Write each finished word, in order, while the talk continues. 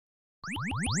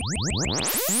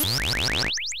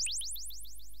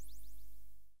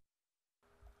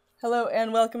Hello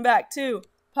and welcome back to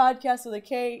Podcast with a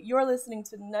K. You're listening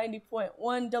to 90.1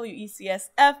 WECS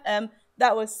FM.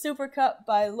 That was Supercut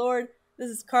by Lord. This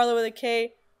is Karla with a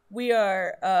K. We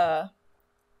are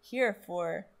here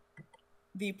for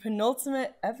the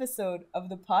penultimate episode of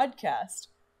the podcast.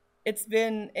 It's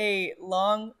been a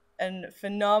long and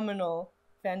phenomenal,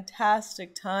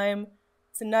 fantastic time.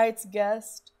 Tonight's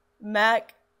guest,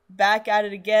 Mack, back at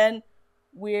it again.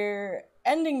 We're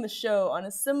ending the show on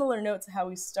a similar note to how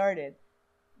we started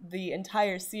the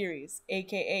entire series,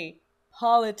 aka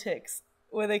Politics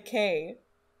with a K.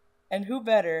 And who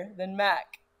better than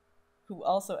Mack, who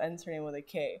also ends her name with a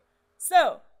K.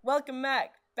 So, welcome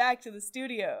Mack back to the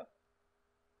studio.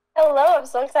 Hello, I'm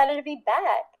so excited to be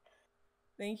back.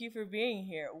 Thank you for being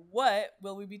here. What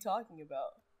will we be talking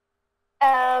about?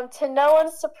 To no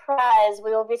one's surprise, we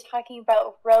will be talking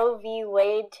about Roe v.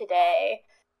 Wade today.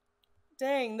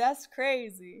 Dang, that's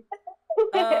crazy.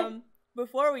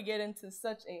 Before we get into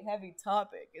such a heavy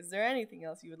topic, is there anything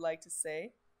else you would like to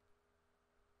say?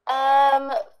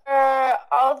 For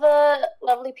all the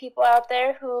lovely people out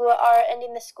there who are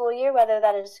ending the school year, whether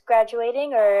that is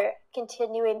graduating or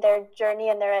continuing their journey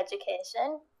in their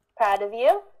education, proud of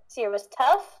you. This year was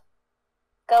tough.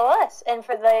 Go us. And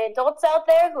for the adults out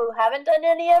there who haven't done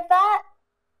any of that,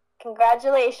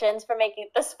 congratulations for making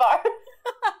it this far.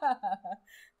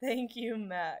 Thank you,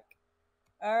 Mack.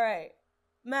 All right.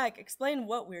 Mack, explain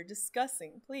what we're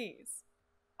discussing, please.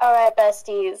 All right,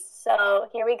 besties. So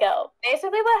here we go.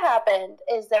 Basically what happened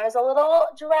is there was a little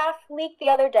draft leak the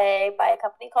other day by a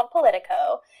company called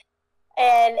Politico,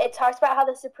 and it talks about how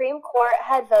the Supreme Court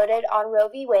had voted on Roe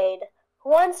v. Wade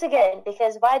once again,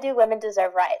 because why do women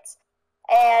deserve rights?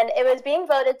 And it was being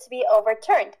voted to be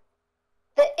overturned.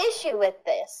 The issue with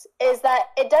this is that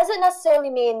it doesn't necessarily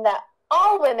mean that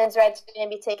all women's rights are going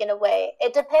to be taken away.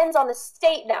 It depends on the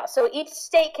state now. So each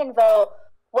state can vote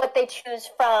what they choose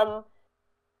from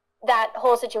that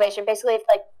whole situation. Basically, if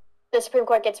like the Supreme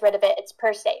Court gets rid of it, it's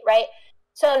per state, right?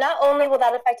 So not only will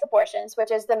that affect abortions,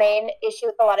 which is the main issue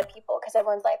with a lot of people, because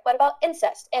everyone's like, what about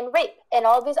incest and rape and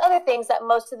all of these other things that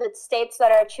most of the states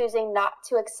that are choosing not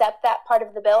to accept that part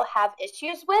of the bill have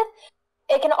issues with?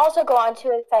 It can also go on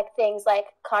to affect things like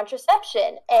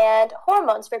contraception and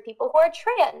hormones for people who are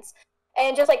trans,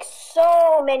 and just like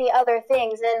so many other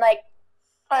things, and like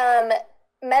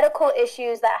medical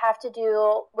issues that have to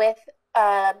do with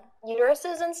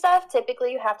uteruses and stuff.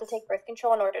 Typically you have to take birth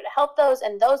control in order to help those,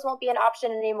 and those won't be an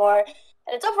option anymore,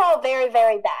 and it's overall very,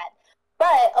 very bad.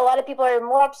 But a lot of people are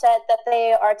more upset that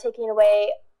they are taking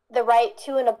away the right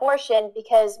to an abortion,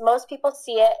 because most people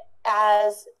see it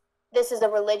as this is a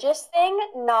religious thing,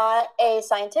 not a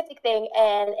scientific thing,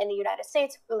 and in the United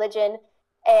States, religion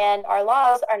and our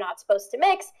laws are not supposed to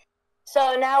mix.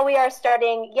 So now we are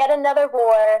starting yet another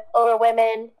war over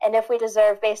women and if we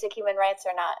deserve basic human rights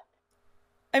or not.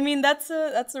 I mean, that's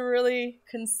a really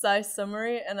concise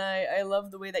summary, and I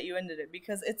love the way that you ended it,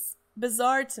 because it's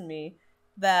bizarre to me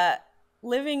that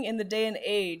living in the day and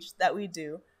age that we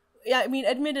do, yeah, I mean,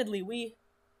 admittedly, we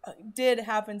did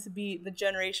happen to be the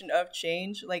generation of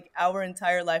change. Like, our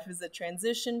entire life is a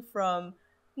transition from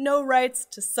no rights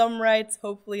to some rights,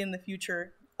 hopefully in the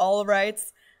future, all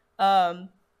rights, so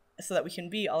that we can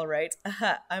be all right.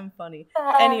 I'm funny.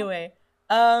 Anyway,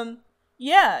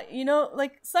 yeah, you know,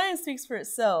 like, science speaks for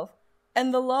itself,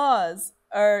 and the laws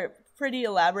are pretty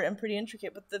elaborate and pretty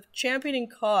intricate, but the championing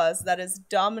cause that has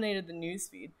dominated the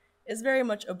newsfeed is very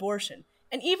much abortion.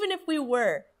 And even if we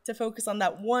were to focus on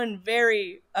that one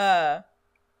very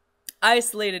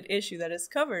isolated issue that is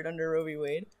covered under Roe v.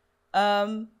 Wade,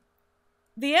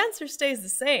 the answer stays the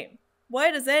same. Why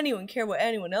does anyone care what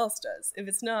anyone else does if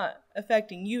it's not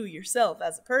affecting you yourself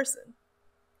as a person?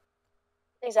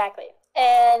 Exactly.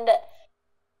 And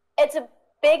it's a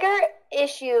bigger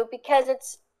issue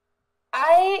because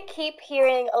I keep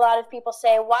hearing a lot of people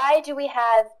say, why do we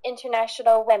have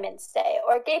International Women's Day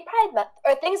or Gay Pride Month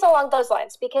or things along those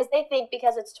lines? Because they think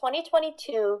because it's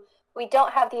 2022, we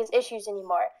don't have these issues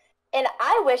anymore. And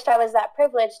I wished I was that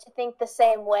privileged to think the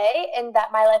same way and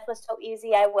that my life was so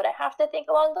easy I wouldn't have to think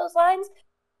along those lines.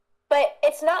 But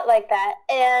it's not like that.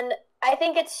 And I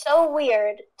think it's so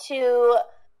weird to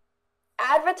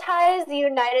advertise the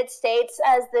United States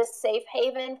as this safe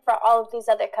haven for all of these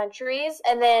other countries,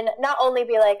 and then not only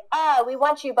be like, we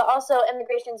want you, but also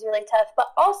immigration's really tough, but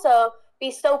also be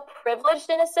so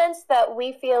privileged in a sense that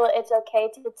we feel it's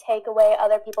okay to take away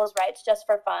other people's rights just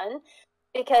for fun,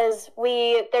 because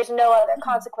there's no other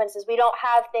consequences. We don't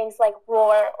have things like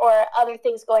war or other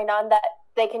things going on that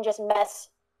they can just mess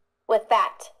with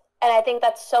that And I think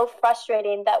that's so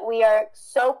frustrating that we are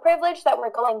so privileged that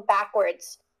we're going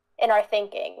backwards in our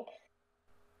thinking.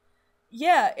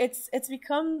 Yeah, it's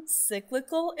become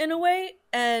cyclical in a way,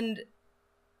 and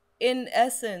in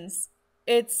essence,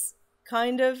 it's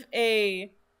kind of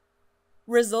a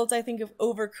result, I think, of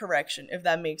overcorrection, if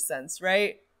that makes sense,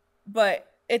 right? But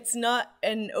it's not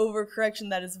an overcorrection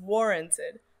that is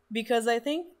warranted, because I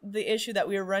think the issue that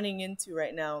we're running into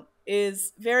right now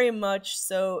is very much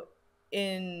so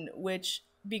in which,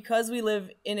 because we live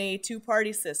in a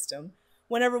two-party system,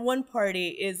 whenever one party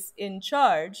is in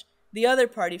charge, the other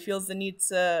party feels the need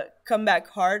to come back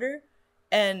harder,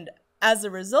 and as a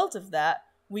result of that,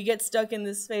 we get stuck in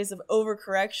this phase of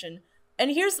overcorrection.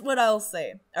 And here's what I'll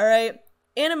say, all right?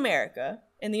 In America,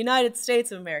 in the United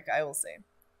States of America, I will say,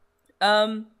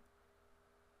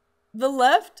 the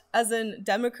left, as in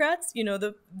Democrats,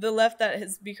 the left that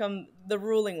has become the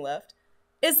ruling left,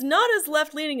 is not as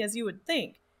left-leaning as you would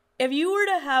think. If you were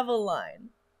to have a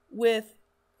line with,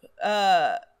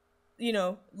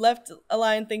 left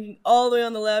aligned thinking all the way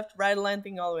on the left, right aligned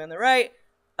thinking all the way on the right,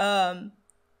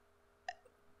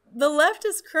 the left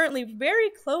is currently very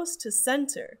close to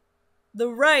center. The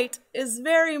right is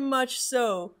very much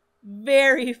so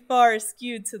very far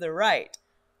skewed to the right.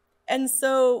 And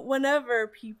so whenever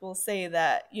people say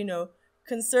that,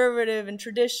 conservative and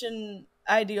traditional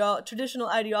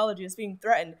ideology is being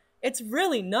threatened, it's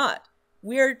really not.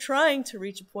 We are trying to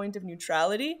reach a point of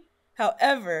neutrality.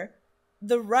 However,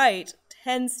 the right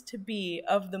tends to be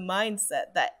of the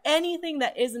mindset that anything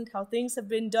that isn't how things have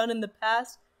been done in the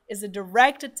past is a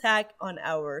direct attack on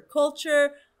our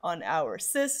culture, on our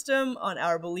system, on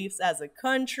our beliefs as a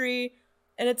country.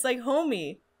 And it's like,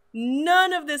 homie,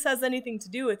 none of this has anything to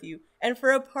do with you. And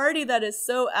for a party that is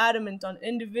so adamant on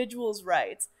individuals'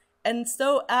 rights and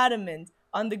so adamant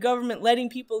on the government letting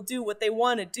people do what they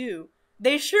want to do,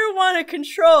 they sure want to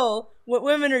control what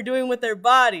women are doing with their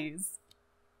bodies.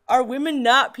 Are women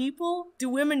not people? Do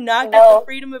women not get the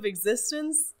freedom of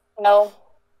existence? No.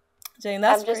 Jane,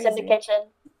 that's I'm just crazy. in the kitchen.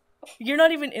 You're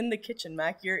not even in the kitchen,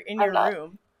 Mac. You're in your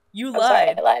room. You lied. Sorry,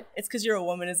 I lied. It's because you're a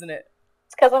woman, isn't it?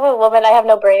 It's because I'm a woman. I have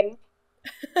no brain.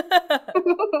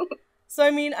 So,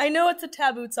 I mean, I know it's a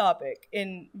taboo topic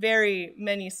in very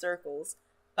many circles.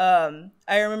 I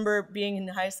remember being in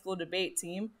the high school debate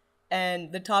team,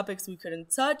 and the topics we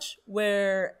couldn't touch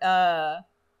were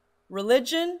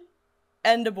religion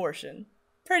and abortion.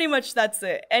 Pretty much that's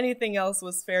it. Anything else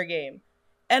was fair game.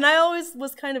 And I always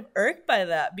was kind of irked by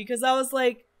that, because I was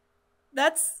like,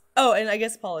 and I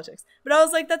guess politics. But I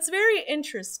was like, that's very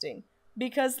interesting.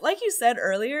 Because like you said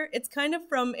earlier, it's kind of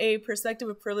from a perspective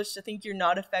of privilege to think you're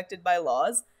not affected by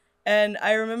laws. And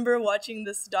I remember watching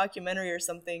this documentary or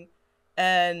something,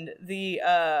 and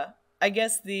I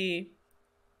guess the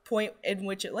point in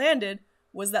which it landed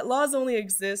was that laws only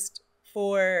exist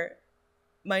for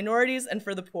minorities and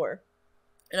for the poor.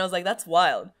 And I was like, that's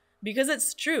wild. Because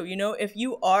it's true, if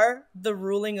you are the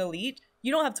ruling elite,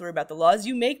 you don't have to worry about the laws,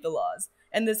 you make the laws.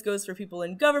 And this goes for people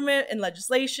in government, in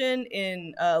legislation,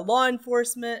 in law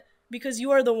enforcement, because you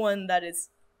are the one that is,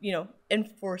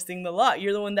 enforcing the law.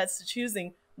 You're the one that's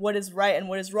choosing what is right and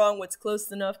what is wrong, what's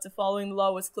close enough to following the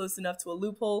law, what's close enough to a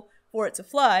loophole for it to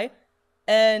fly.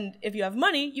 And if you have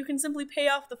money, you can simply pay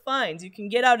off the fines. You can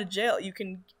get out of jail. You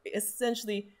can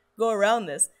essentially go around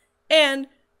this. And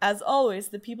as always,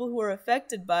 the people who are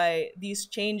affected by these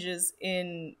changes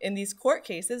in these court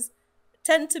cases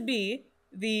tend to be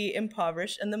the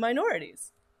impoverished and the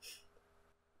minorities.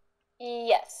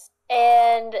 Yes.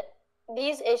 And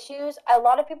these issues, a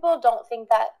lot of people don't think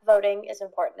that voting is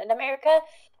important in America.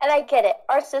 And I get it.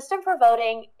 Our system for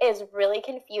voting is really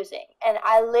confusing. And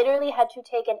I literally had to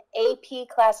take an AP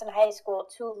class in high school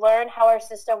to learn how our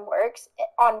system works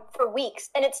for weeks.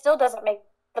 And it still doesn't make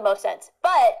the most sense.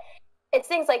 But it's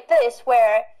things like this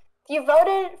where you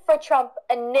voted for Trump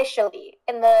initially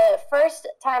in the first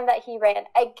time that he ran.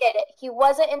 I get it. He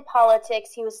wasn't in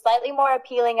politics. He was slightly more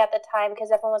appealing at the time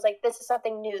because everyone was like, this is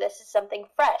something new. This is something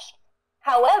fresh.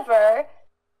 However,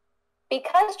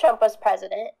 because Trump was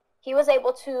president, he was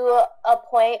able to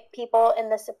appoint people in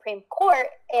the Supreme Court,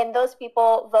 and those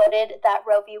people voted that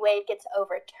Roe v. Wade gets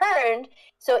overturned.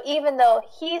 So even though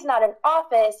he's not in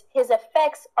office, his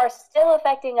effects are still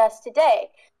affecting us today.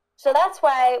 So that's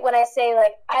why when I say,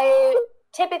 I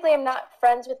typically am not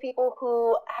friends with people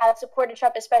who have supported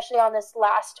Trump, especially on this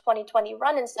last 2020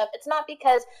 run and stuff. It's not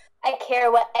because I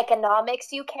care what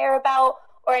economics you care about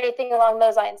or anything along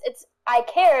those lines. I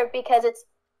care because it's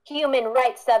human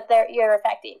rights that you're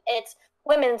affecting. It's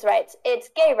women's rights. It's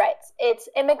gay rights. It's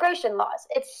immigration laws.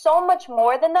 It's so much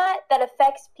more than that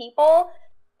affects people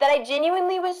that I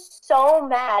genuinely was so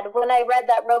mad when I read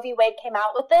that Roe v. Wade came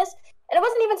out with this. And it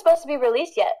wasn't even supposed to be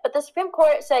released yet. But the Supreme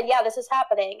Court said, yeah, this is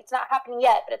happening. It's not happening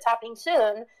yet, but it's happening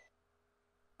soon.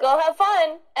 Go have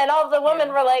fun. And all of the women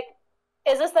were like,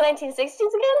 is this the 1960s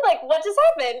again? Like, what just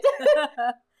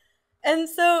happened? And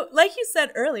so, like you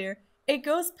said earlier, it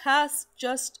goes past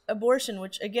just abortion,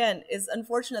 which, again, is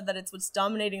unfortunate that it's what's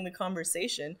dominating the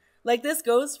conversation. Like, this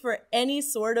goes for any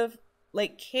sort of,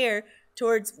 like, care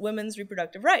towards women's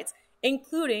reproductive rights,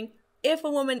 including if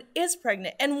a woman is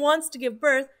pregnant and wants to give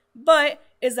birth, but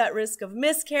is at risk of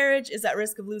miscarriage, is at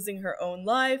risk of losing her own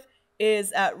life,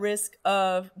 is at risk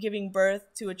of giving birth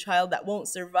to a child that won't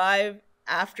survive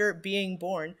after being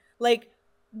born. Like,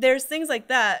 there's things like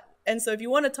that. And so if you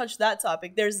want to touch that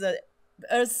topic, there's a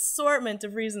assortment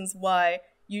of reasons why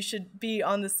you should be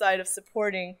on the side of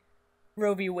supporting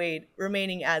Roe v. Wade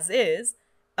remaining as is,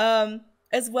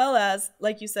 as well as,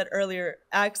 like you said earlier,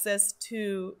 access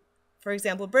to, for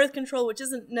example, birth control, which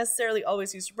isn't necessarily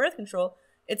always used for birth control.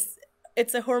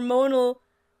 It's a hormonal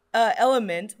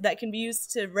element that can be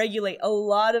used to regulate a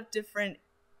lot of different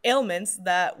ailments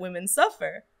that women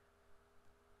suffer.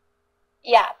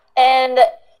 Yeah, and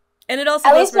it also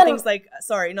goes for things like,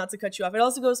 sorry, not to cut you off, it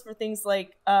also goes for things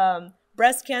like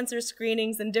breast cancer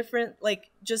screenings and different, like,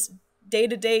 just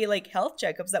day-to-day, like, health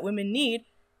checkups that women need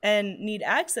and need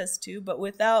access to. But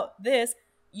without this,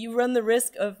 you run the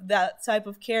risk of that type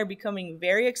of care becoming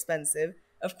very expensive.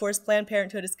 Of course, Planned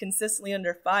Parenthood is consistently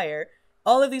under fire.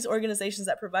 All of these organizations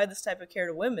that provide this type of care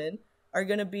to women are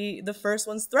going to be the first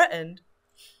ones threatened.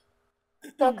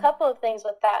 So a couple of things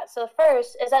with that. So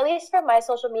first is, at least for my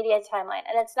social media timeline,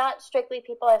 and it's not strictly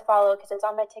people I follow because it's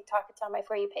on my TikTok, it's on my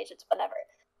For You page, it's whatever.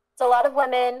 It's a lot of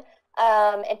women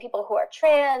and people who are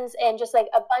trans, and just like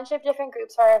a bunch of different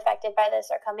groups who are affected by this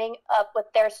are coming up with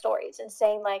their stories and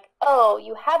saying like, oh,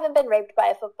 you haven't been raped by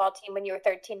a football team when you were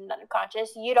 13 and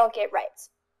unconscious, you don't get rights.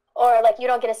 Or like, you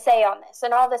don't get a say on this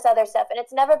and all this other stuff. And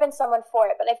it's never been someone for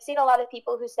it. But I've seen a lot of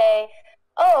people who say,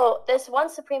 oh, this one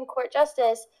Supreme Court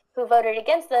justice who voted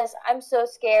against this, I'm so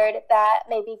scared that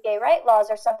maybe gay right laws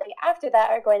or something after that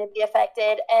are going to be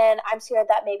affected, and I'm scared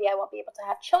that maybe I won't be able to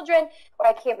have children, or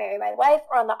I can't marry my wife.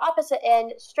 Or on the opposite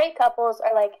end, straight couples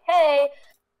are like, hey,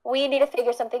 we need to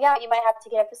figure something out. You might have to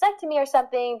get a vasectomy or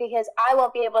something because I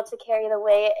won't be able to carry the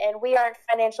weight, and we aren't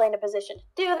financially in a position to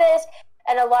do this.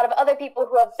 And a lot of other people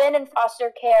who have been in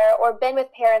foster care or been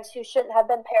with parents who shouldn't have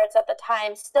been parents at the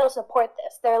time still support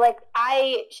this. They're like,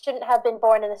 I shouldn't have been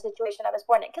born in the situation I was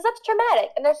born in, because that's traumatic,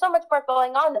 and there's so much more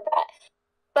going on with that.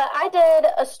 But I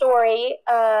did a story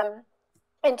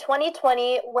in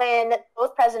 2020 when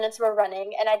both presidents were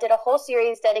running, and I did a whole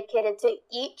series dedicated to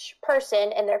each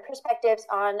person and their perspectives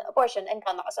on abortion and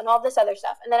gun laws and all this other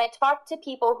stuff. And then I talked to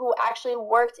people who actually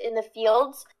worked in the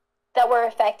fields that were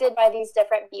affected by these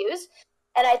different views.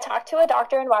 And I talked to a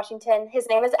doctor in Washington. His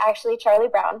name is actually Charlie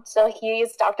Brown. So he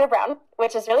is Dr. Brown,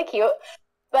 which is really cute.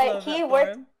 But he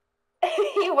works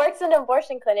in an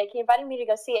abortion clinic. He invited me to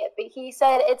go see it. But he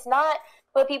said it's not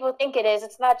what people think it is.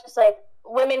 It's not just like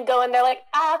women go and they're like,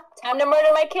 time to murder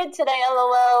my kid today,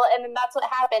 LOL. And then that's what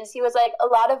happens. He was like, a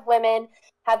lot of women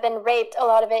have been raped. A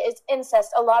lot of it is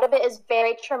incest. A lot of it is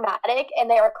very traumatic. And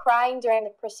they are crying during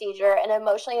the procedure. And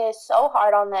emotionally it is so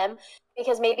hard on them,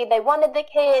 because maybe they wanted the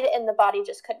kid and the body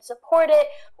just couldn't support it,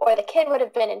 or the kid would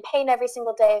have been in pain every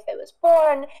single day if it was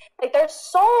born. Like, there's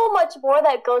so much more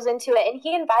that goes into it. And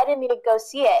he invited me to go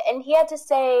see it. And he had to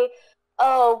say,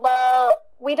 oh, well,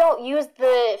 we don't use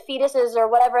the fetuses or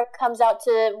whatever comes out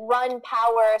to run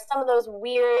power, some of those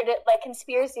weird, like,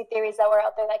 conspiracy theories that were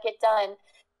out there that get done.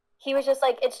 He was just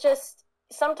like, it's just,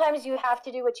 sometimes you have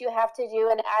to do what you have to do,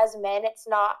 and as men, it's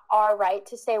not our right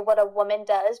to say what a woman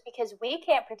does, because we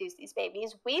can't produce these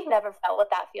babies. We've never felt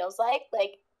what that feels like.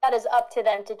 Like, that is up to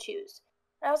them to choose.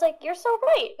 And I was like, you're so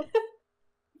right.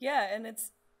 Yeah, and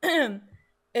it's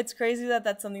it's crazy that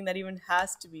that's something that even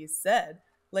has to be said.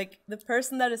 Like, the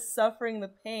person that is suffering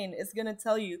the pain is going to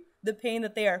tell you the pain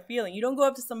that they are feeling. You don't go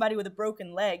up to somebody with a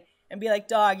broken leg and be like,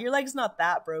 dog, your leg's not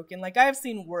that broken. Like, I've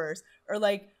seen worse. Or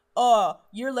like, oh,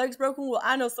 your leg's broken? Well,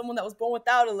 I know someone that was born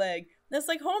without a leg. And it's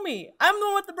like, homie, I'm the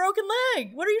one with the broken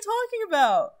leg. What are you talking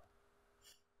about?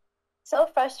 So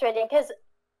frustrating, because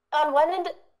on one end,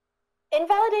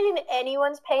 invalidating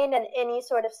anyone's pain in any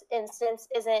sort of instance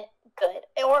isn't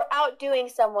good. Or outdoing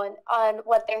someone on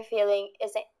what they're feeling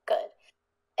isn't good.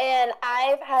 And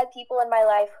I've had people in my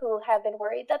life who have been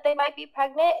worried that they might be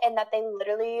pregnant, and that they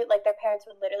literally, like, their parents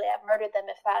would literally have murdered them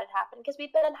if that had happened, because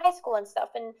we'd been in high school and stuff.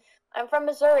 And I'm from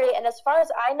Missouri, and as far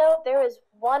as I know, there is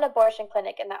one abortion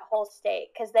clinic in that whole state,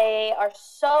 because they are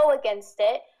so against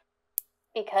it.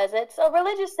 because it's a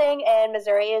religious thing, and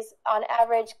Missouri is on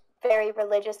average very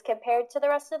religious compared to the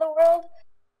rest of the world,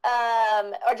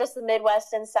 or just the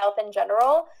Midwest and South in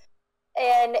general.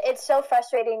 And it's so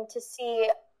frustrating to see,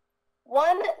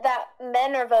 one, that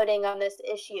men are voting on this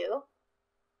issue,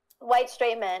 white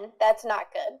straight men. That's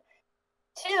not good.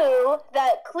 Two,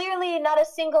 that clearly not a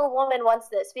single woman wants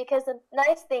this, because the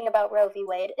nice thing about Roe v.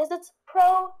 Wade is it's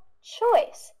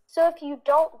pro-choice. So if you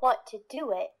don't want to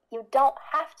do it, you don't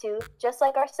have to, just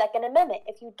like our Second Amendment.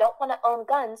 If you don't want to own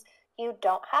guns, you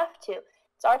don't have to.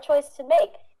 It's our choice to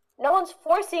make. No one's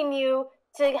forcing you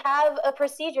to have a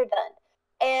procedure done.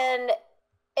 And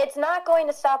it's not going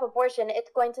to stop abortion.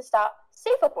 It's going to stop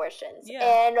safe abortions. Yeah.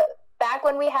 And back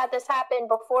when we had this happen,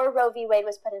 before Roe v. Wade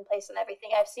was put in place and everything,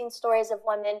 I've seen stories of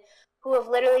women who have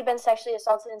literally been sexually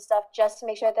assaulted and stuff just to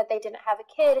make sure that they didn't have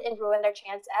a kid and ruin their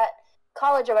chance at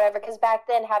college or whatever, because back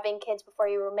then having kids before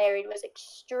you were married was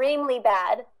extremely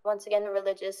bad. Once again, the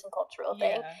religious and cultural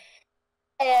thing.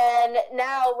 And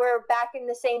now we're back in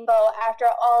the same boat after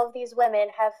all of these women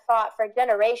have fought for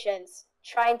generations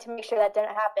trying to make sure that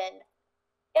didn't happen.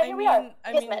 And here we are.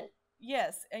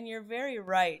 Yes, and you're very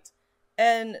right.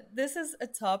 And this is a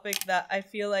topic that I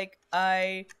feel like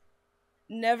I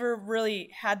never really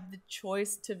had the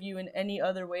choice to view in any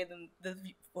other way than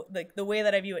the way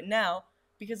that I view it now.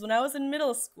 Because when I was in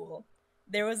middle school,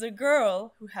 there was a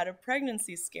girl who had a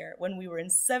pregnancy scare when we were in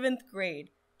 7th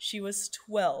grade. She was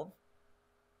 12.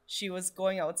 She was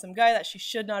going out with some guy that she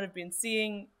should not have been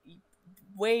seeing,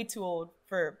 way too old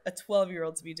for a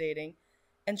 12-year-old to be dating.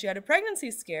 And she had a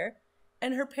pregnancy scare,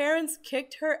 and her parents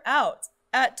kicked her out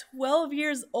at 12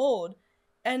 years old.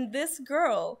 And this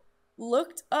girl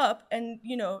looked up and,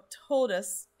 told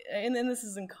us, and this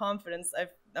is in confidence,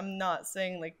 I'm not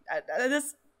saying,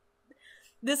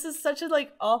 this is such a,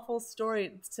 awful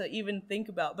story to even think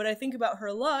about. But I think about her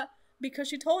a lot because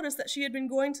she told us that she had been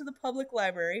going to the public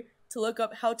library to look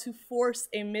up how to force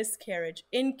a miscarriage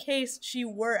in case she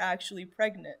were actually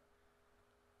pregnant.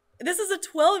 This is a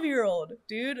 12-year-old,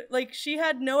 dude. She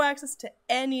had no access to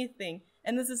anything.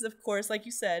 And this is, of course, like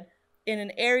you said, in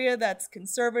an area that's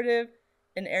conservative,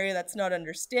 an area that's not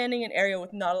understanding, an area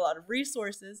with not a lot of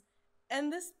resources.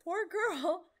 And this poor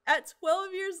girl at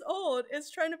 12 years old is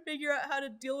trying to figure out how to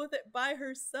deal with it by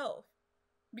herself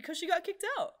because she got kicked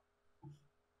out.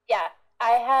 Yeah,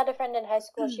 I had a friend in high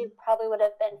school. She probably would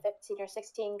have been 15 or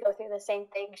 16, go through the same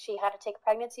thing. She had to take a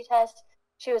pregnancy test.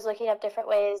 She was looking up different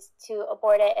ways to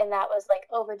abort it, and that was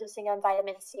overdosing on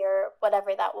vitamin C or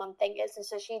whatever that one thing is. And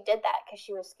so she did that because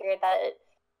she was scared that it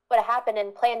would have happened.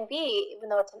 And Plan B, even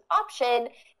though it's an option,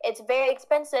 it's very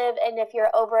expensive, and if you're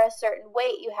over a certain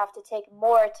weight, you have to take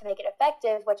more to make it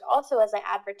effective, which also isn't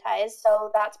advertised.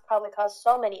 So that's probably caused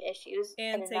so many issues.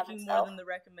 And taking more than the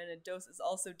recommended dose is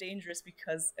also dangerous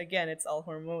because, again, it's all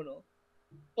hormonal.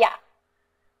 Yeah.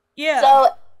 So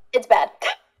it's bad.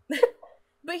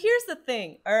 But here's the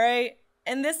thing, all right?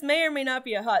 And this may or may not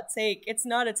be a hot take. It's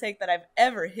not a take that I've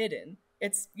ever hidden.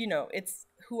 It's, it's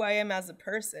who I am as a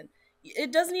person.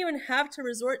 It doesn't even have to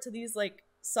resort to these,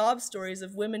 sob stories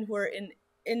of women who are in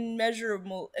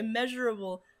immeasurable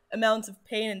amounts of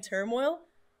pain and turmoil.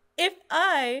 If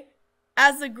I,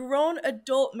 as a grown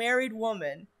adult married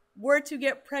woman, were to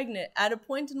get pregnant at a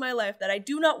point in my life that I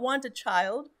do not want a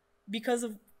child because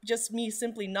of just me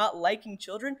simply not liking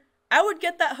children, I would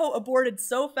get that hoe aborted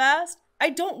so fast. I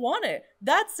don't want it.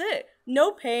 That's it.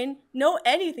 No pain, no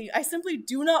anything. I simply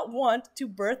do not want to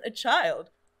birth a child.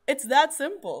 It's that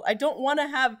simple. I don't want to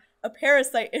have a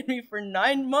parasite in me for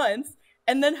 9 months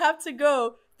and then have to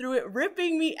go through it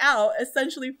ripping me out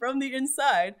essentially from the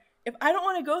inside. If I don't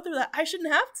want to go through that, I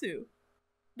shouldn't have to.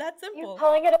 That simple. You're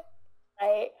calling it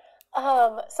right.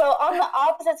 So on the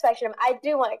opposite spectrum, I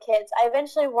do want kids. I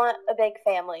eventually want a big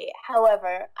family.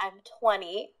 However, I'm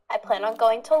 20. I plan on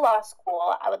going to law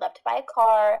school. I would love to buy a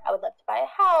car. I would love to buy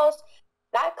a house.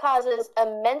 That causes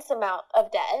immense amount of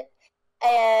debt.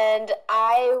 And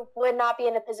I would not be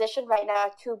in a position right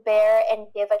now to bear and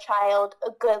give a child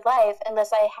a good life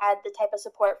unless I had the type of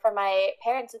support from my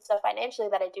parents and stuff financially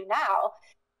that I do now.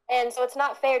 And so it's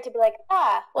not fair to be like,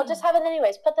 we'll just have it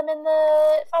anyways. Put them in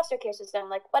the foster care system,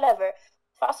 whatever.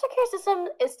 Foster care system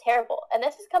is terrible. And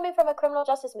this is coming from a criminal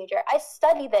justice major. I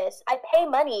study this. I pay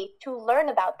money to learn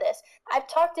about this. I've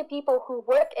talked to people who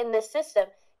work in this system.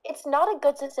 It's not a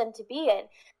good system to be in.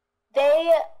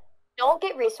 They don't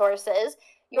get resources.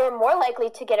 You're more likely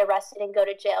to get arrested and go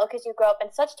to jail because you grow up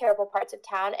in such terrible parts of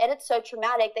town, and it's so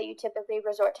traumatic that you typically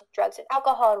resort to drugs and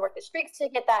alcohol and work the streets to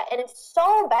get that, and it's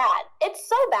so bad. It's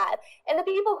so bad. And the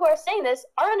people who are saying this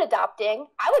aren't adopting.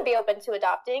 I would be open to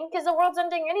adopting because the world's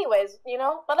ending anyways,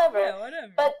 whatever. Yeah,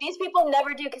 whatever. But these people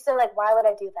never do because they're like, why would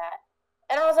I do that?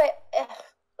 And I was like,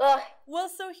 ugh. Well,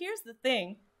 so here's the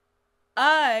thing.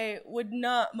 I would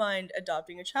not mind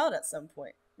adopting a child at some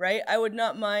point, right? I would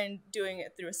not mind doing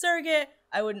it through a surrogate.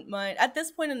 I wouldn't mind. At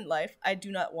this point in life, I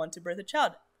do not want to birth a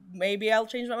child. Maybe I'll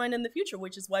change my mind in the future,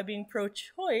 which is why being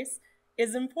pro-choice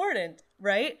is important,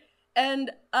 right?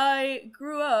 And I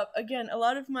grew up, again, a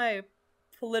lot of my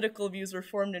political views were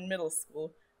formed in middle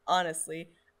school, honestly.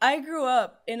 I grew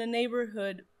up in a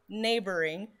neighborhood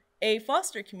neighboring a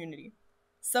foster community.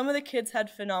 Some of the kids had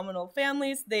phenomenal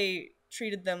families. They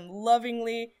treated them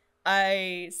lovingly.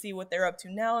 I see what they're up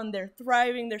to now, and they're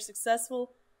thriving, they're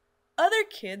successful. Other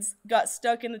kids got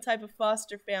stuck in the type of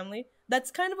foster family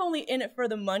that's kind of only in it for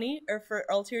the money or for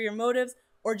ulterior motives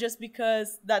or just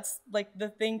because that's like the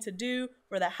thing to do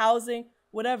for the housing,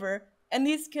 whatever. And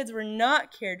these kids were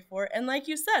not cared for. And like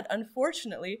you said,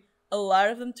 unfortunately, a lot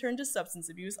of them turned to substance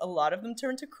abuse, a lot of them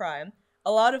turned to crime,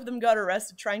 a lot of them got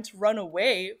arrested trying to run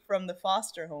away from the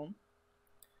foster home.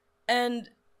 And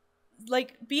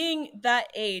like being that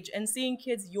age and seeing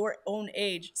kids your own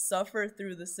age suffer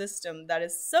through the system that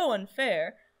is so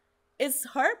unfair is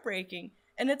heartbreaking.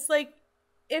 And it's like,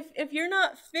 if you're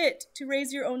not fit to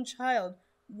raise your own child,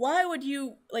 why would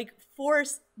you like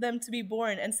force them to be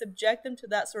born and subject them to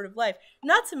that sort of life?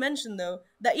 Not to mention though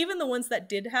that even the ones that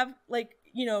did have like,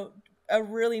 you know, a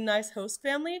really nice host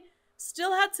family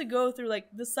still had to go through like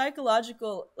the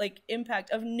psychological like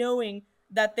impact of knowing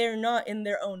that they're not in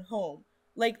their own home.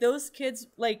 Like those kids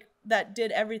like that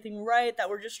did everything right, that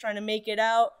were just trying to make it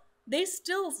out, they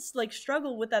still like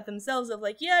struggle with that themselves of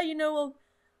like, yeah, you know, well,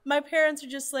 my parents are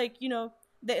just like, you know,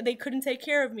 they couldn't take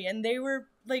care of me and they were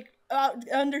like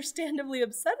understandably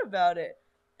upset about it.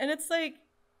 And it's like,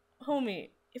 homie,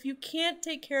 if you can't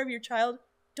take care of your child,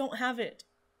 don't have it.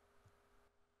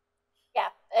 Yeah,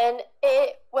 and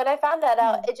it when I found that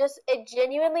out, it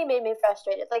genuinely made me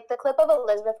frustrated. Like the clip of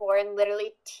Elizabeth Warren,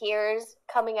 literally tears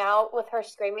coming out with her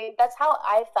screaming. That's how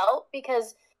I felt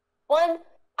because, one,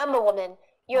 I'm a woman.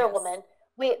 You're a woman.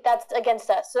 That's against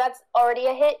us, so that's already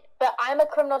a hit. But I'm a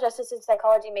criminal justice and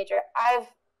psychology major.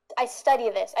 I study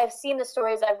this. I've seen the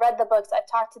stories. I've read the books. I've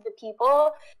talked to the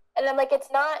people, and I'm like,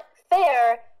 it's not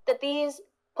fair that these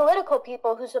political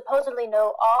people who supposedly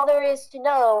know all there is to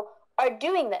know are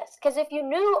doing this. Because if you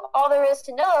knew all there is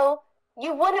to know,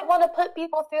 you wouldn't want to put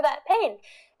people through that pain.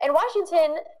 And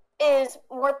Washington is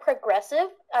more progressive,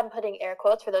 I'm putting air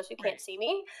quotes for those who can't see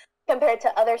me, compared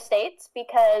to other states,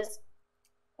 because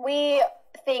we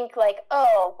think like,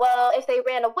 oh, well, if they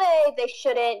ran away, they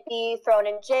shouldn't be thrown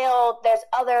in jail. There's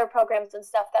other programs and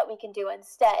stuff that we can do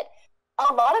instead.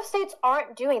 A lot of states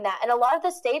aren't doing that. And a lot of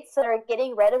the states that are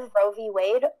getting rid of Roe v.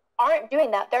 Wade aren't doing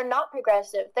that. They're not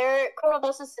progressive. Their criminal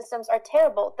justice systems are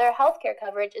terrible. Their healthcare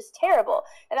coverage is terrible.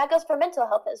 And that goes for mental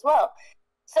health as well.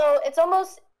 So it's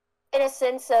almost in a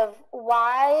sense of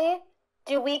why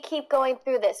do we keep going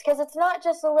through this? Because it's not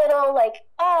just a little like,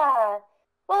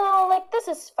 well, like this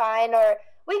is fine, or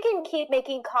we can keep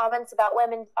making comments about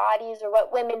women's bodies or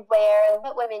what women wear and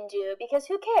what women do, because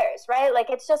who cares, right? Like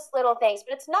it's just little things,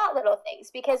 but it's not little things,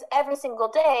 because every single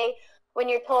day when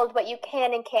you're told what you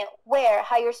can and can't wear,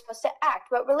 how you're supposed to act,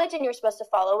 what religion you're supposed to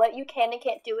follow, what you can and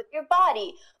can't do with your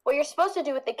body, what you're supposed to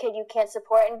do with the kid you can't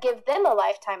support and give them a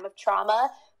lifetime of trauma,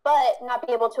 but not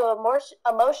be able to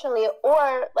emotionally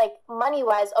or like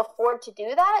money-wise afford to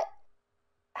do that.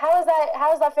 How is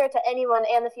that fair to anyone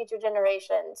and the future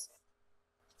generations?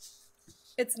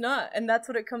 It's not, and that's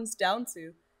what it comes down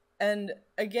to. And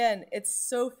again, it's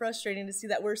so frustrating to see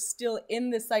that we're still in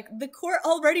this, like, the court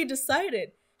already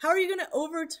decided. How are you going to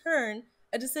overturn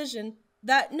a decision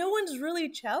that no one's really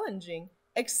challenging,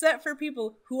 except for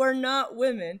people who are not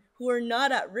women, who are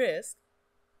not at risk?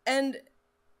 And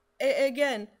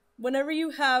again, whenever you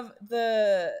have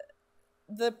the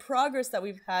progress that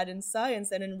we've had in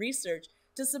science and in research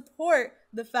to support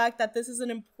the fact that this is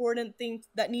an important thing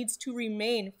that needs to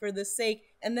remain for the sake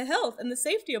and the health and the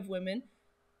safety of women,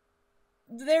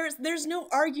 there's no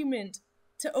argument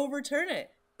to overturn it.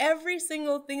 Every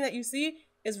single thing that you see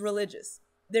is religious.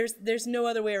 There's no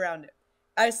other way around it.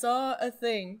 I saw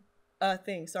an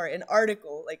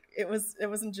article, like it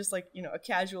wasn't just like, you know, a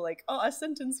casual like, oh, a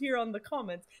sentence here on the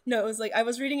comments. No, it was like I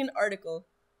was reading an article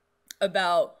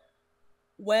about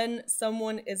when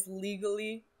someone is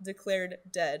legally declared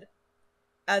dead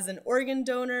as an organ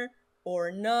donor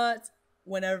or not,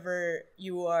 whenever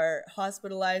you are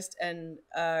hospitalized and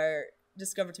are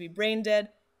discovered to be brain dead.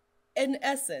 In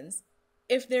essence,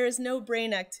 if there is no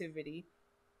brain activity,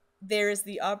 there is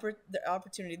the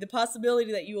opportunity, the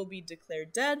possibility that you will be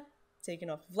declared dead, taken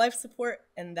off of life support,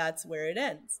 and that's where it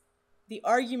ends. The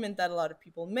argument that a lot of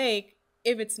people make,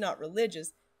 if it's not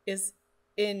religious, is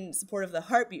in support of the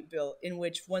heartbeat bill, in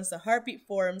which once the heartbeat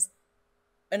forms,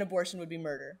 an abortion would be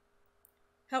murder.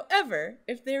 However,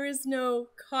 if there is no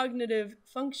cognitive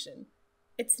function,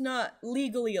 it's not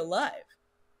legally alive.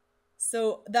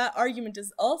 So that argument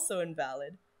is also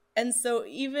invalid. And so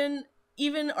even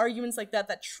arguments like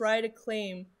that try to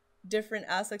claim different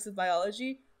aspects of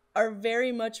biology are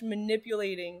very much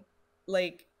manipulating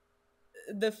like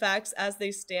the facts as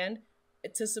they stand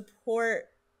to support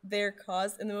their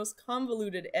cause in the most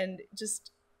convoluted and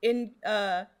just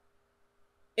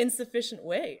insufficient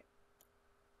way.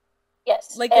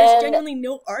 Yes. Like, there's genuinely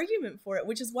no argument for it,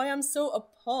 which is why I'm so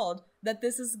appalled that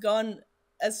this has gone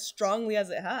as strongly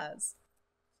as it has.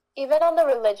 Even on the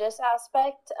religious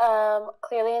aspect,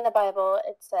 clearly in the Bible,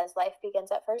 it says life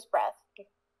begins at first breath.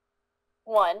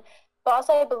 One. But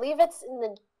also, I believe it's in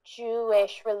the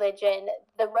Jewish religion,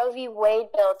 the Roe v.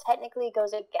 Wade bill technically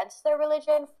goes against their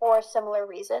religion for similar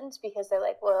reasons, because they're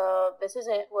like, well, this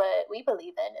isn't what we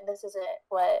believe in, and this isn't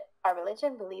what our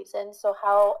religion believes in, so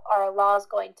how are our laws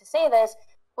going to say this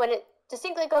when it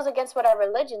distinctly goes against what our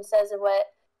religion says and what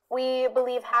we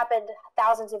believe happened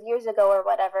thousands of years ago or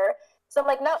whatever. So,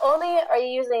 like, not only are you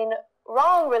using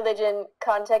wrong religion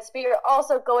context, but you're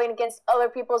also going against other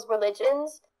people's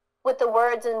religions with the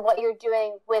words and what you're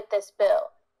doing with this bill,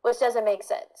 which doesn't make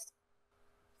sense.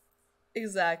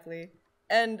 Exactly.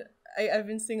 And I've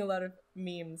been seeing a lot of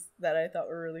memes that I thought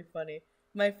were really funny.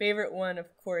 My favorite one, of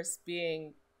course,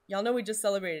 being, y'all know we just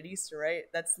celebrated Easter, right?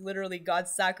 That's literally God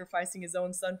sacrificing his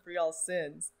own son for y'all's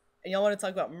sins. And y'all want to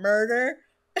talk about murder?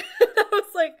 I was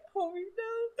like, oh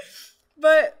no.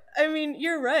 But, I mean,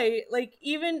 you're right. Like,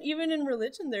 even in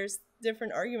religion, there's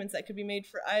different arguments that could be made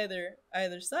for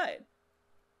either side.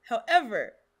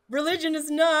 However, religion is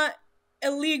not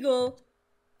a legal,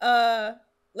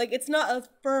 it's not a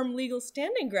firm legal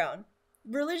standing ground.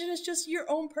 Religion is just your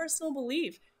own personal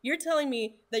belief. You're telling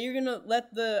me that you're gonna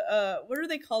let the, what do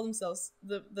they call themselves?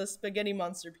 The spaghetti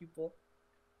monster people.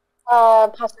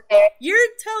 Pastafarians. You're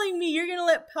telling me you're gonna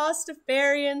let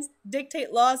Pastafarians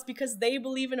dictate laws because they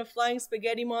believe in a flying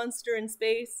spaghetti monster in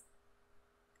space?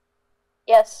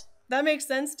 Yes. That makes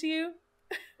sense to you?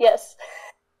 Yes.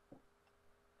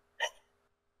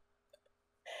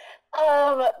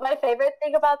 My favorite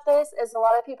thing about this is a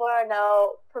lot of people are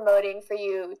now promoting for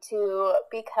you to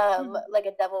become like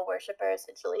a devil worshiper,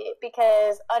 essentially,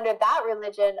 because under that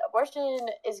religion, abortion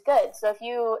is good. So if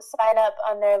you sign up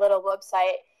on their little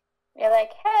website, you're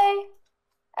like, hey,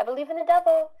 I believe in the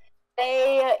devil.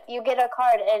 You get a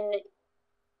card, and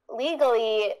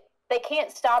legally, they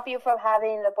can't stop you from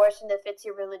having an abortion if it's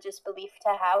your religious belief to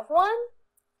have one,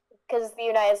 because the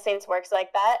United States works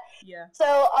like that. Yeah. So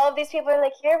all of these people are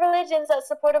like, here are religions that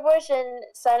support abortion.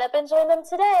 Sign up and join them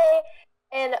today.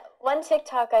 And one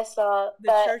TikTok I saw,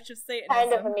 the Church of Satanism.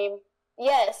 Kind of a meme.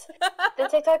 Yes. The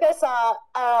TikTok I saw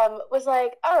was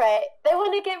like, all right, they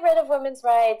want to get rid of women's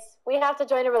rights. We have to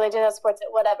join a religion that supports it,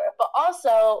 whatever. But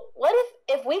also, what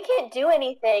if we can't do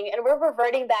anything and we're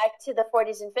reverting back to the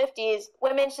 40s and 50s,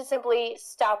 women should simply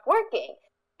stop working?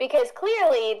 Because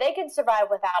clearly they can survive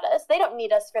without us. They don't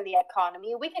need us for the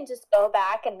economy. We can just go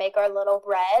back and make our little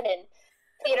bread and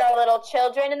feed our little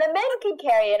children, and the men can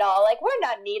carry it all. Like, we're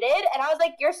not needed. And I was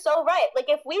like, you're so right. Like,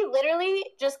 if we literally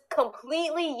just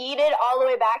completely yeeted all the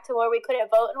way back to where we couldn't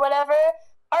vote and whatever,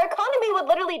 our economy would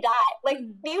literally die. Like,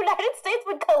 the United States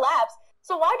would collapse.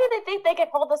 So why do they think they can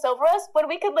hold this over us when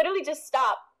we could literally just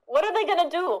stop? What are they going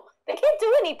to do? They can't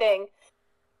do anything.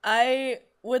 I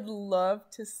would love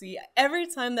to see, every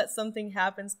time that something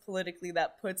happens politically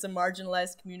that puts a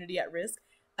marginalized community at risk,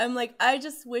 I'm like, I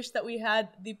just wish that we had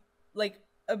the, like,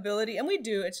 ability, and we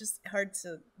do, it's just hard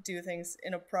to do things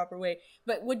in a proper way,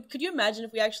 but could you imagine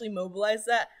if we actually mobilized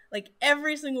that? Like,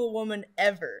 every single woman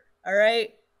ever, all right?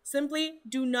 Simply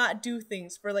do not do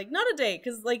things for, like, not a day,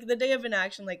 because, like, the day of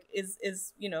inaction, like, is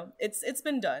you know, it's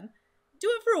been done. Do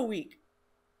it for a week.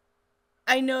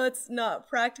 I know it's not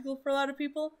practical for a lot of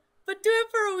people, but do it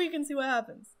for a week and see what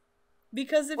happens.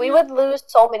 Because if we would lose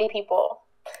so many people.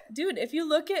 Dude, if you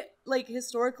look at, like,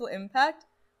 historical impact,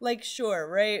 like, sure,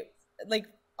 right? Like,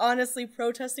 honestly,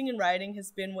 protesting and rioting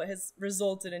has been what has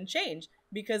resulted in change,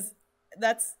 because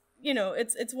that's, you know,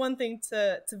 it's one thing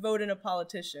to vote in a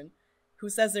politician who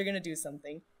says they're going to do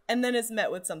something, and then it's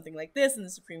met with something like this in the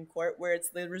Supreme Court, where it's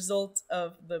the result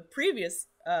of the previous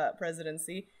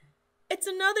presidency. It's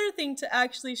another thing to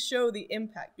actually show the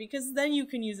impact, because then you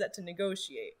can use that to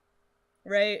negotiate,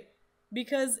 right?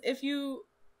 Because if you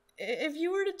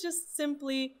were to just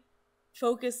simply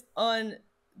focus on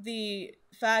the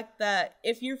fact that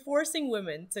if you're forcing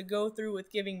women to go through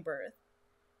with giving birth,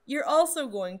 you're also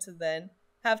going to then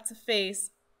have to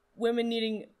face women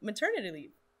needing maternity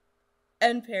leave.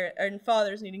 and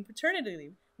fathers needing paternity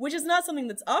leave, which is not something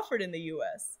that's offered in the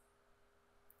US.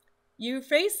 You're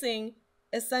facing,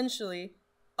 essentially,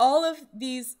 all of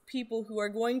these people who are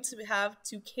going to have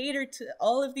to cater to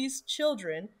all of these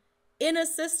children in a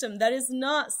system that is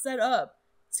not set up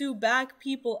to back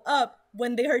people up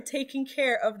when they are taking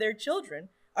care of their children.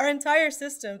 Our entire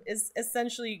system is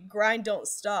essentially grind, don't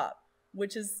stop,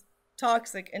 which is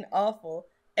toxic and awful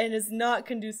and is not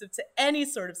conducive to any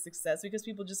sort of success because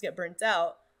people just get burnt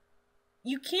out.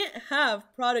 You can't have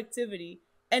productivity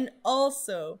and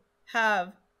also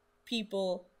have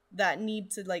people that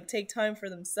need to like take time for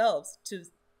themselves to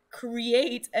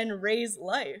create and raise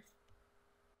life.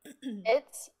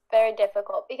 It's very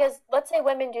difficult because let's say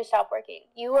women do stop working.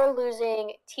 You are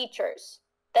losing teachers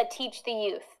that teach the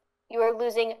youth. You are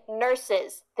losing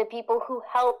nurses, the people who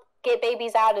help get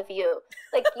babies out of you.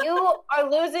 Like, you are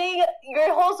losing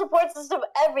your whole support system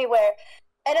everywhere.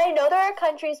 And I know there are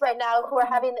countries right now who are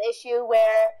having the issue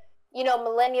where, you know,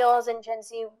 millennials and Gen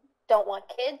Z don't want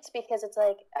kids because it's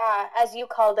like, as you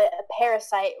called it, a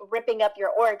parasite ripping up your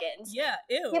organs. Yeah,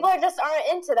 ew. People just aren't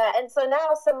into that. And so now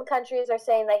some countries are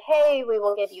saying like, hey, we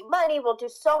will give you money. We'll do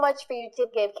so much for you to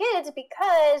give kids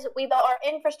because we built our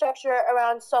infrastructure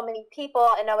around so many people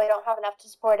and now we don't have enough to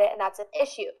support it. And that's an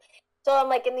issue. So I'm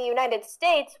like, in the United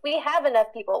States, we have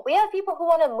enough people. We have people who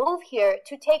want to move here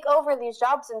to take over these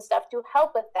jobs and stuff to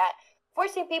help with that.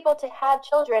 Forcing people to have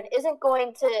children isn't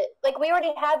going to, like, we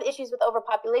already have issues with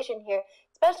overpopulation here,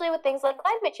 especially with things like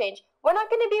climate change. We're not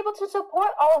going to be able to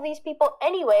support all of these people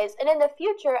anyways. And in the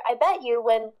future, I bet you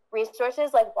when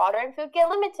resources like water and food get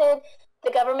limited,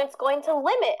 the government's going to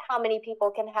limit how many people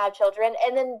can have children,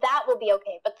 and then that will be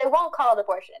okay. But they won't call it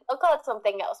abortion. They'll call it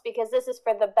something else because this is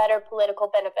for the better political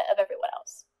benefit of everyone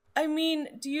else. I mean,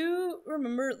 do you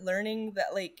remember learning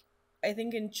that, like, I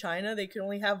think in China they can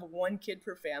only have one kid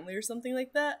per family or something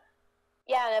like that?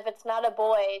 Yeah, and if it's not a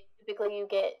boy, typically you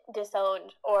get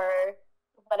disowned or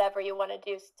whatever you want to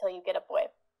do until you get a boy.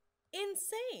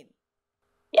 Insane.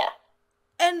 Yeah.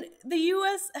 And the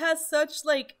US has such,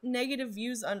 like, negative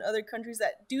views on other countries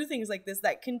that do things like this,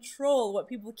 that control what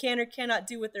people can or cannot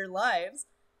do with their lives.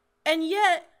 And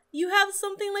yet, you have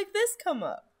something like this come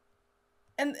up.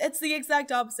 And it's the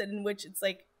exact opposite, in which it's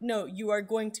like, no, you are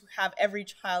going to have every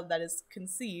child that is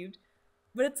conceived.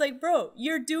 But it's like, bro,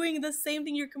 you're doing the same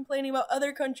thing you're complaining about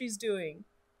other countries doing.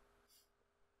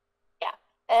 Yeah.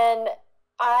 And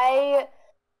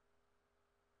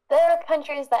there are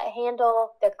countries that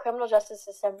handle their criminal justice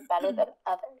system better than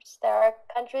others. There are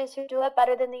countries who do it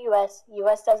better than the US.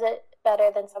 US does it better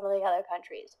than some of the other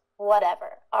countries.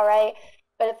 Whatever. All right?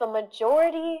 But if a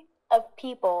majority of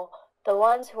people, the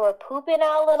ones who are pooping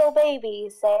out little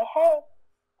babies, say, hey,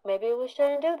 maybe we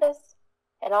shouldn't do this.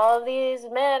 And all of these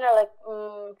men are like,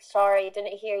 sorry,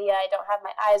 didn't hear you. I don't have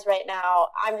my eyes right now.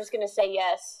 I'm just going to say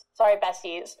yes. Sorry,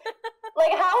 besties.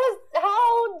 Like,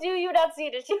 how do you not see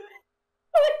it?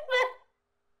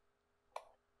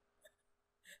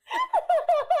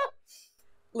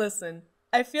 Listen,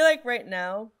 I feel like right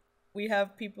now we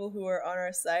have people who are on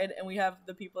our side and we have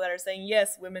the people that are saying,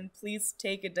 yes, women, please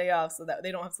take a day off so that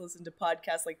they don't have to listen to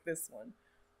podcasts like this one.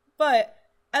 But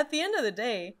at the end of the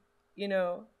day, you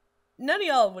know, none of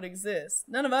y'all would exist.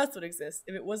 None of us would exist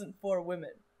if it wasn't for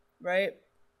women, right?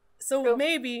 So True.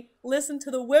 Maybe listen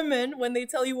to the women when they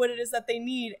tell you what it is that they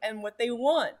need and what they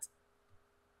want.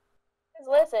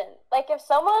 Listen, like, if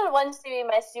someone wants to be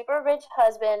my super rich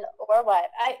husband or wife,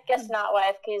 I guess not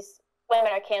wife because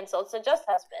women are canceled, so just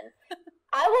husband,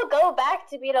 I will go back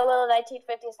to being a little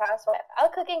 1950s housewife.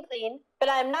 I'll cook and clean, but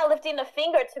I'm not lifting a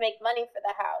finger to make money for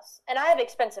the house. And I have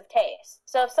expensive taste.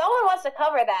 So if someone wants to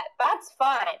cover that, that's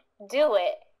fine. Do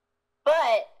it.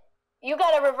 But you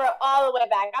got to revert all the way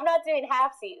back. I'm not doing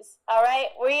halfsies, all right?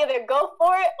 We either go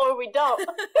for it or we don't.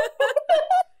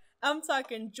 I'm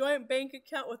talking joint bank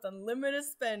account with unlimited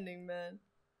spending, man.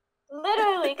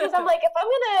 Literally, because I'm like, if I'm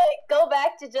going to go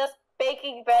back to just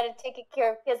baking bread and taking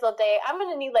care of kids all day, I'm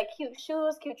going to need, like, cute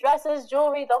shoes, cute dresses,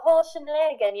 jewelry, the whole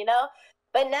shenanigan, you know?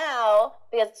 But now,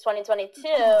 because it's 2022,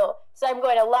 so I'm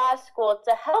going to law school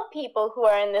to help people who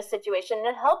are in this situation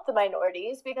and help the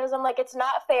minorities, because I'm like, it's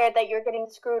not fair that you're getting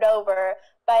screwed over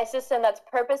by a system that's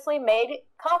purposely made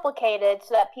complicated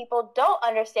so that people don't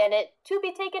understand it to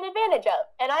be taken advantage of.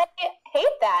 And I hate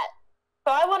that.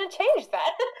 So I want to change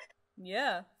that.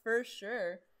 Yeah, for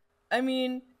sure. I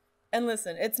mean, and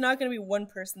listen, it's not going to be one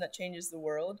person that changes the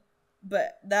world,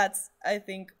 but that's, I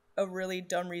think, a really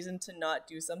dumb reason to not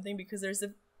do something, because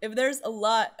if there's a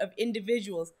lot of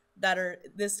individuals that are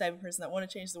this type of person that want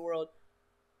to change the world,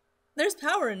 there's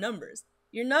power in numbers.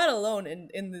 You're not alone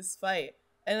in this fight.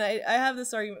 And I have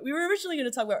this argument. We were originally going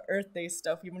to talk about Earth Day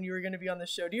stuff when you were going to be on the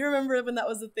show. Do you remember when that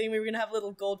was the thing? We were going to have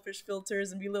little goldfish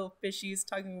filters and be little fishies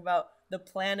talking about the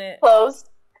planet. Close.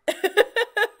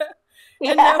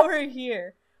 And now we're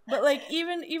here. But like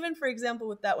even for example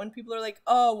with that, when people are like,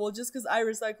 oh, well, just because I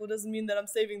recycle doesn't mean that I'm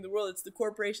saving the world. It's the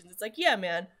corporations. It's like, yeah,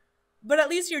 man. But at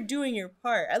least you're doing your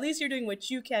part. At least you're doing what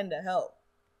you can to help.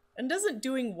 And doesn't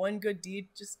doing one good deed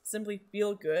just simply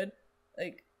feel good?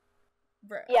 Like,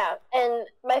 bruh. Yeah, and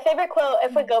my favorite quote,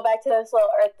 if we go back to this little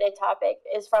Earth Day topic,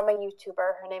 is from a YouTuber.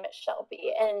 Her name is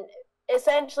Shelby. And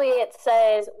essentially it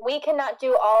says, we cannot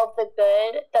do all of the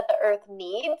good that the Earth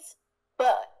needs,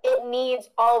 but it needs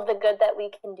all of the good that we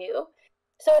can do.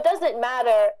 So it doesn't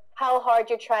matter how hard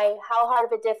you're trying, how hard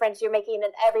of a difference you're making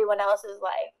in everyone else's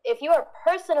life. If you are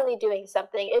personally doing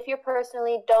something, if you're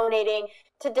personally donating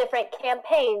to different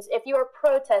campaigns, if you are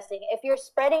protesting, if you're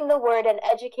spreading the word and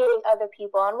educating other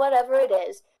people on whatever it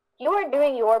is, you are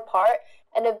doing your part,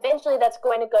 and eventually that's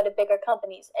going to go to bigger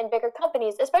companies. And bigger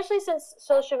companies, especially since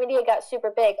social media got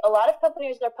super big, a lot of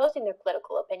companies are posting their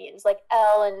political opinions, like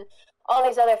Elle and all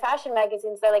these other fashion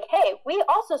magazines. They're like, hey, we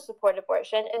also support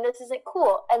abortion, and this isn't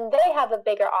cool. And they have a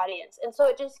bigger audience. And so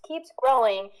it just keeps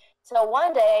growing. So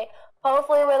one day,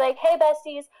 hopefully we're like, hey,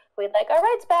 besties, we'd like our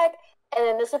rights back. And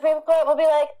then the Supreme Court will be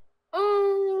like,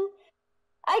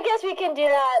 I guess we can do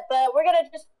that, but we're going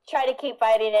to just try to keep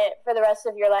fighting it for the rest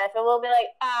of your life. And we'll be like,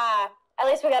 at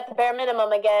least we got the bare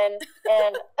minimum again.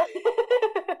 And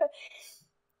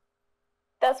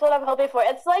that's what I'm hoping for.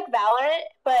 It's like Valorant,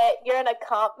 but you're in a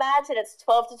comp match and it's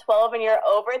 12-12 and you're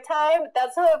overtime.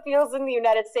 That's how it feels in the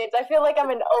United States. I feel like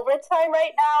I'm in overtime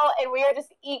right now and we are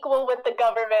just equal with the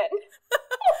government.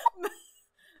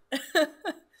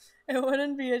 It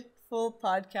wouldn't be a full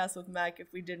podcast with Mack if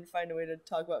we didn't find a way to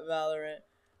talk about Valorant.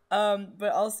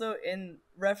 But also in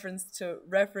reference to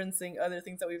referencing other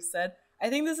things that we've said, I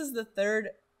think this is the third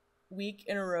week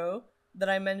in a row that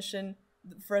I mentioned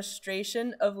the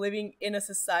frustration of living in a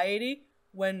society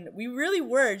when we really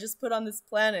were just put on this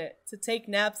planet to take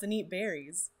naps and eat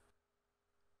berries.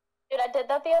 Dude, I did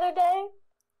that the other day.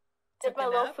 Did my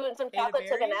little food and some chocolate,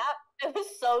 took a nap. It was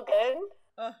so good.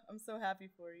 Oh, I'm so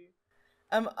happy for you.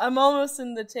 I'm almost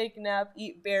in the take nap,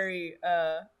 eat berry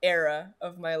era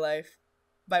of my life,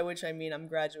 by which I mean I'm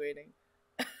graduating.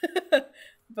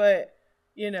 But,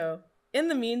 you know, in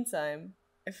the meantime,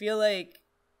 I feel like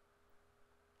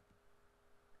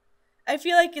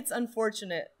it's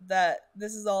unfortunate that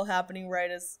this is all happening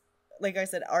right as, like I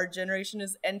said, our generation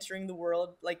is entering the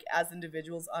world, like, as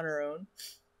individuals on our own.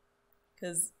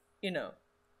 Because, you know,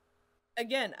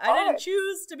 again, I didn't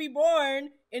choose to be born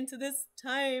into this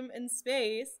time and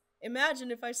space.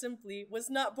 Imagine if I simply was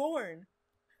not born.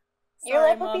 Sorry, your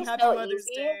life Mom. would be Happy so Mother's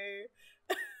easy. Day.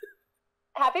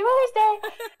 Happy Mother's Day.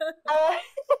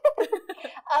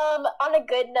 On a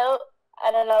good note,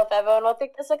 I don't know if everyone will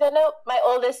think this is a good note. My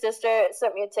oldest sister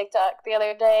sent me a TikTok the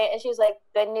other day, and she was like,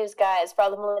 good news, guys, for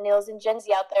all the millennials and Gen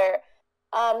Z out there.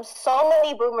 So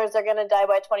many boomers are going to die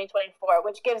by 2024,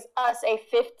 which gives us a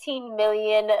 15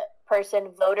 million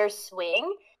person voter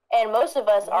swing, and most of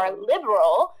us are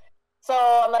liberal. So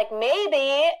I'm like,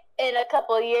 maybe in a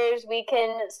couple of years we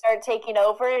can start taking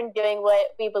over and doing what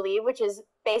we believe, which is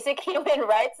basic human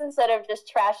rights instead of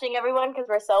just trashing everyone because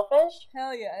we're selfish.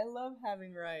 Hell yeah, I love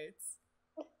having rights.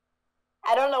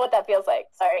 I don't know what that feels like.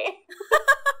 Sorry.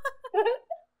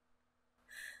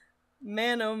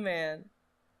 Man, oh man.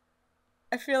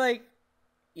 I feel like,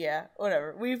 yeah,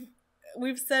 whatever.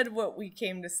 We've said what we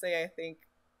came to say, I think.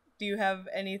 Do you have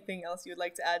anything else you would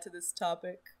like to add to this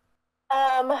topic?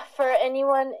 For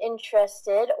anyone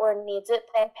interested or needs it,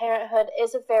 Planned Parenthood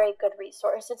is a very good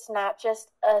resource. It's not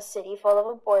just a city full of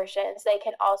abortions. They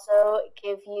can also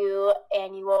give you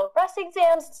annual breast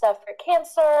exams and stuff for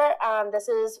cancer. This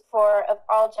is for of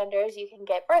all genders. You can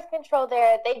get birth control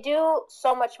there. They do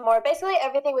so much more. Basically,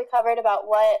 everything we covered about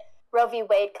what Roe v.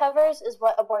 Wade covers is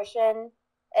what abortion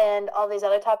and all these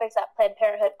other topics that Planned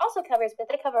Parenthood also covers, but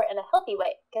they cover it in a healthy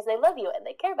way because they love you and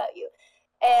they care about you.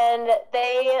 And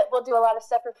they will do a lot of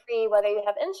stuff for free, whether you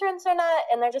have insurance or not,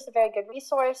 and they're just a very good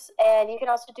resource. And you can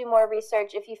also do more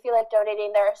research if you feel like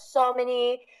donating. There are so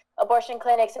many abortion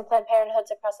clinics and Planned Parenthoods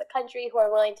across the country who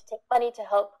are willing to take money to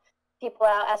help people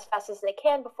out as fast as they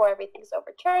can before everything's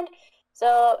overturned.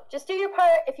 So just do your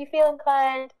part if you feel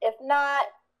inclined. If not,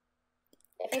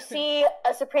 if you see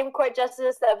a Supreme Court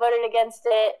justice that voted against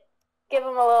it, give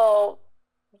him a little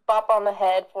bop on the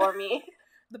head for me.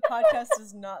 The podcast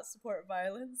does not support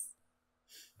violence.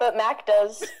 But Mack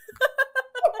does.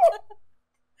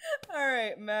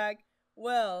 Alright, Mack.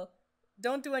 Well,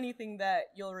 don't do anything that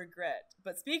you'll regret.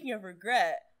 But speaking of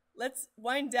regret, let's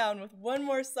wind down with one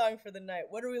more song for the night.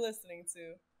 What are we listening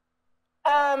to?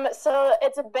 So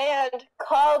it's a band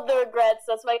called The Regrets.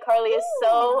 That's why Karli is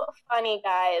so funny,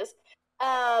 guys.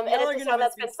 And it's a song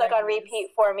that's been stuck on repeat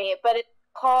for me, but it's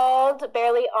called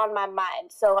Barely on My Mind,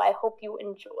 so I hope you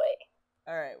enjoy.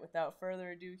 All right, without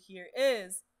further ado, here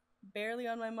is Barely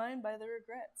on My Mind by The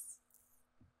Regrets.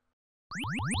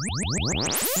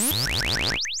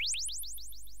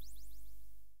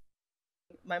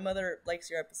 My mother likes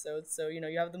your episodes, so you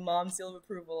have the mom seal of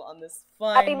approval on this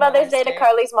fine Happy Mother's Day to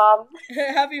Karli's mom.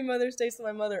 Happy Mother's Day to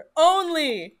my mother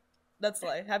only. That's a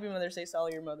lie. Happy Mother's Day to all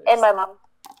your mothers. And my mom.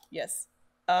 Yes.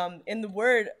 In the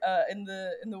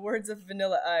words of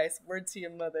Vanilla Ice, word to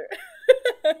your mother.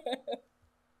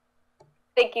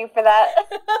 Thank you for that.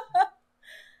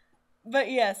 But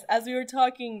yes, as we were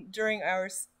talking during our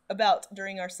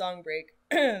song break,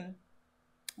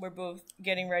 we're both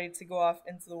getting ready to go off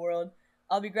into the world.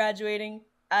 I'll be graduating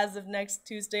as of next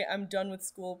Tuesday. I'm done with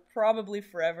school, probably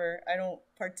forever. I don't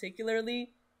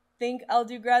particularly think I'll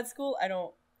do grad school. I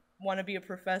don't want to be a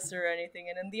professor or anything.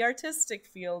 And in the artistic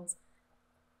fields,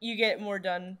 you get more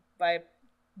done by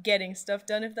getting stuff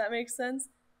done, if that makes sense.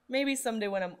 Maybe someday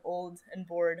when I'm old and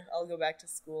bored, I'll go back to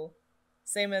school.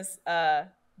 Same as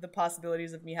the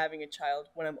possibilities of me having a child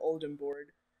when I'm old and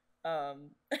bored.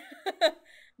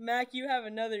 Mac, you have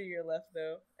another year left,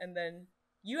 though, and then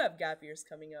you have gap years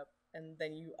coming up, and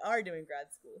then you are doing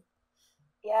grad school.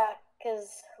 Yeah, because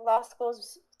law school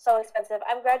is so expensive.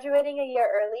 I'm graduating a year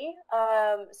early,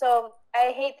 so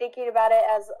I hate thinking about it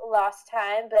as lost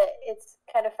time, but it's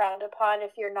kind of frowned upon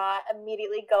if you're not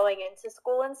immediately going into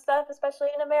school and stuff, especially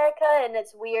in America, and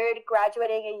it's weird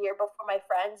graduating a year before my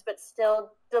friends, but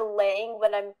still delaying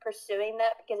when I'm pursuing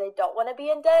that because I don't want to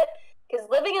be in debt, because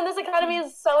living in this economy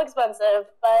is so expensive,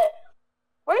 but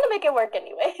we're going to make it work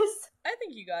anyways. I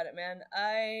think you got it, man.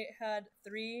 I had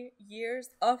 3 years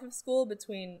off of school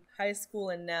between high school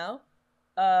and now.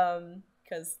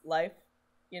 Because life,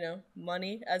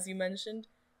 money, as you mentioned.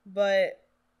 But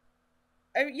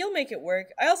you'll make it work.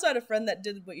 I also had a friend that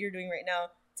did what you're doing right now.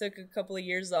 Took a couple of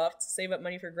years off to save up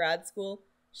money for grad school.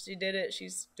 She did it.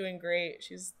 She's doing great.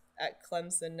 She's at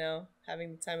Clemson now,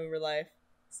 having the time of her life.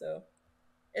 So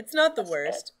it's not the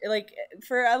worst. Like,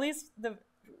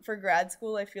 for grad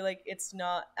school, I feel like it's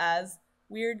not as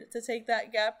weird to take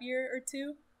that gap year or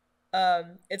two.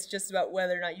 It's just about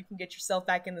whether or not you can get yourself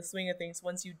back in the swing of things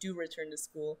once you do return to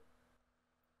school.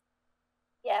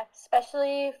 Yeah,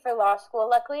 especially for law school.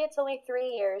 Luckily, it's only 3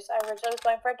 years. I originally was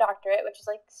going for a doctorate, which is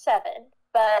like 7.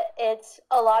 But it's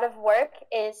a lot of work.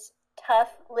 It's tough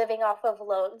living off of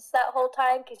loans that whole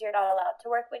time because you're not allowed to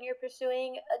work when you're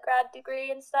pursuing a grad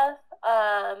degree and stuff.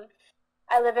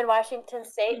 I live in Washington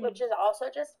State, which is also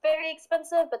just very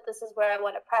expensive, but this is where I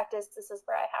want to practice. This is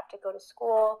where I have to go to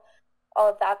school, all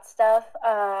of that stuff.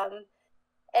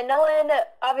 And no one,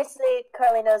 obviously,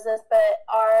 Karli knows this, but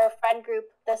our friend group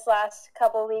this last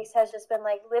couple of weeks has just been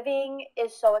like, living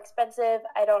is so expensive.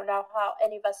 I don't know how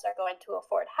any of us are going to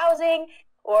afford housing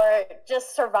or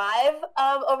just survive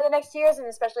over the next years, and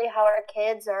especially how our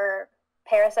kids, or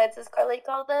parasites, as Karli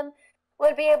called them,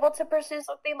 would be able to pursue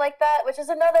something like that, which is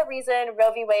another reason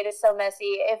Roe v. Wade is so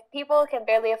messy. If people can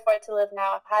barely afford to live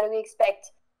now, how do we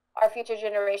expect our future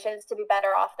generations to be better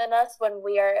off than us when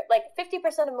we are, like, 50%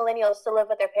 of millennials still live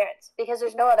with their parents because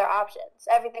there's no other options.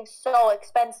 Everything's so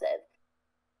expensive.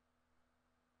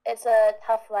 It's a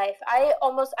tough life. I'm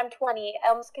 20. I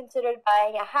almost considered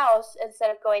buying a house instead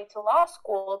of going to law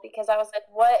school because I was like,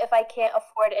 what if I can't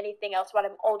afford anything else when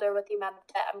I'm older with the amount of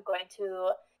debt I'm going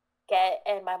to get?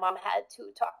 And my mom had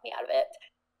to talk me out of it.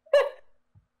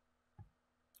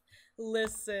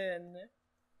 Listen,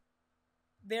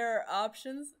 there are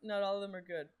options. Not all of them are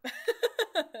good.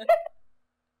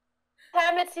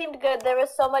 Time it seemed good. There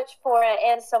was so much for it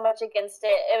and so much against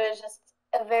it. It was just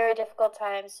a very difficult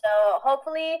time. So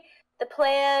hopefully the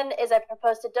plan is I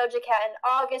propose to Doja Cat in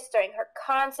August during her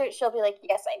concert. She'll be like,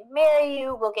 yes, I marry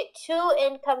you. We'll get 2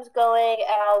 incomes going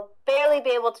and I'll barely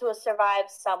be able to survive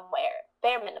somewhere.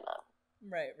 Bare minimum.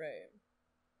 Right.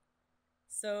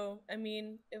 So, I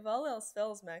mean, if all else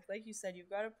fails, Mac, like you said, you've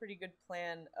got a pretty good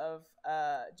plan of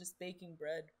just baking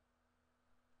bread.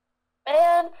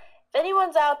 And if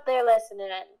anyone's out there listening,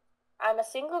 I'm a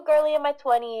single girly in my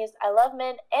 20s. I love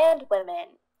men and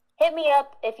women. Hit me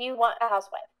up if you want a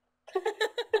housewife.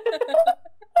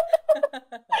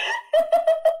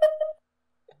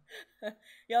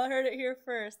 Y'all heard it here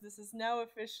first. This is now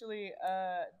officially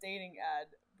a dating ad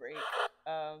break.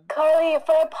 Karli,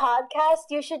 for a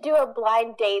podcast, you should do a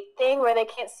blind date thing where they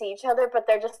can't see each other, but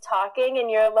they're just talking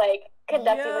and you're like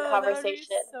conducting the conversation.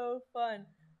 That would be so fun.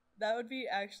 That would be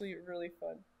actually really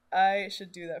fun. I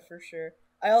should do that for sure.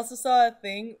 I also saw a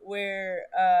thing where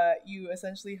you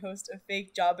essentially host a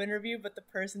fake job interview, but the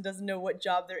person doesn't know what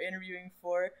job they're interviewing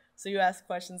for. So you ask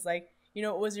questions like,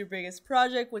 what was your biggest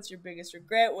project? What's your biggest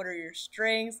regret? What are your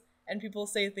strengths? And people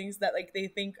say things that like they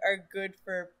think are good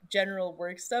for general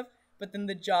work stuff, but then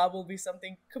the job will be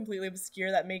something completely obscure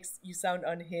that makes you sound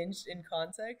unhinged in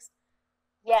context.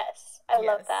 Yes, I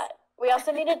love that. We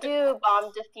also need to do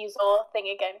bomb defusal thing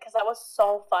again because that was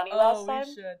so funny last time. Oh,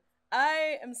 we should.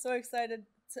 I am so excited.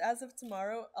 As of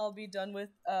tomorrow, I'll be done with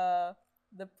the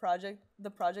project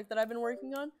that I've been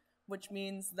working on, which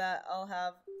means that I'll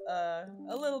have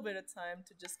a little bit of time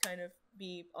to just kind of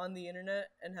be on the internet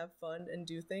and have fun and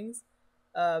do things.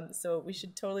 So we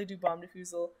should totally do bomb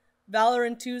defusal.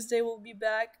 Valorant Tuesday will be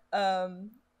back.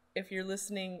 If you're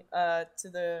listening to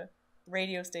the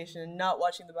radio station and not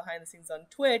watching the behind the scenes on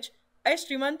Twitch, I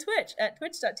stream on Twitch at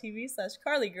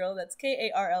twitch.tv/KarlyGirl. That's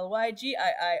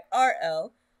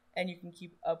KarlyGiirl. And you can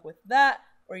keep up with that,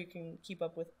 or you can keep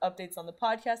up with updates on the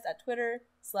podcast at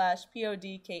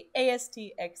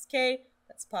Twitter/PODKASTXK.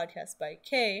 That's podcast by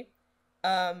K.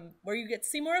 Where you get to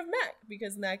see more of Mack,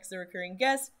 because Mack is a recurring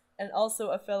guest and also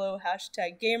a fellow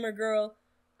 #gamergirl.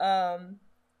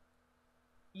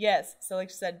 Yes, so like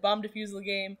I said, bomb defusal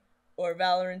game, or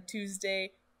Valorant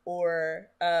Tuesday,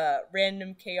 or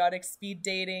random chaotic speed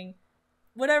dating.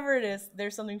 Whatever it is,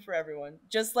 there's something for everyone.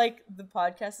 Just like the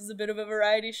podcast is a bit of a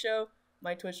variety show,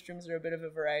 my Twitch streams are a bit of a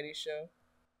variety show.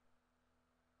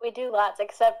 We do lots,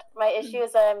 except my issue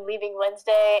is that I'm leaving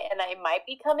Wednesday and I might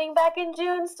be coming back in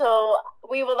June, so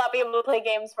we will not be able to play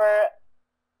games for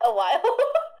a while.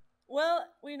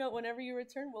 Well, whenever you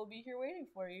return, we'll be here waiting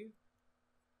for you.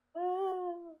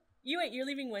 You're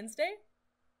leaving Wednesday?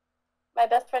 My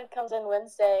best friend comes in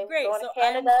Wednesday. Great, going so to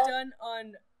Canada. I'm done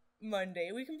on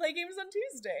Monday. We can play games on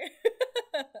Tuesday.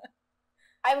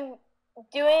 I'm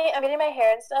getting my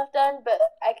hair and stuff done, but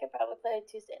I could probably play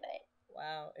Tuesday night.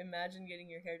 Wow, imagine getting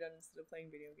your hair done instead of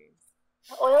playing video games.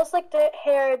 Oils like the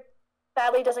hair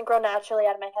sadly doesn't grow naturally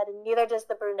out of my head, and neither does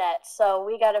the brunette, so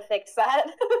we gotta fix that.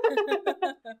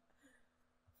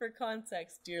 For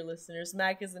context, dear listeners,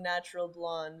 Mack is a natural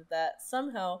blonde that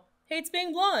somehow hates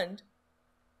being blonde.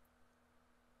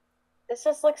 This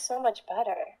just looks so much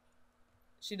better.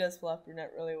 She does pull off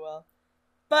brunette really well.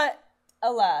 But,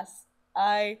 alas,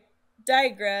 I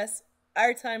digress.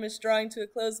 Our time is drawing to a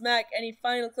close. Mack, any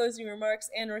final closing remarks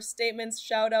and or statements,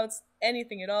 shout-outs,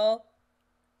 anything at all?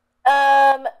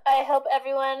 I hope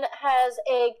everyone has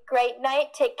a great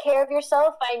night. Take care of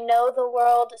yourself. I know the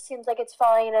world seems like it's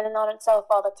falling in and on itself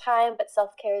all the time, but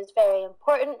self-care is very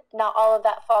important. Not all of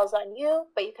that falls on you,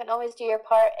 but you can always do your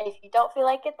part. And if you don't feel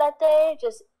like it that day,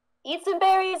 just eat some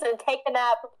berries and take a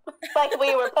nap like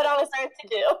we were put on this earth to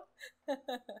do.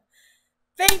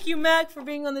 Thank you, Mack, for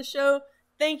being on the show.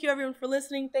 Thank you, everyone, for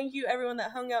listening. Thank you, everyone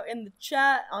that hung out in the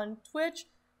chat on Twitch.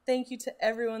 Thank you to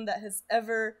everyone that has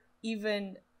ever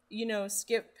even,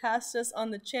 skipped past us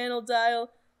on the channel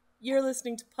dial. You're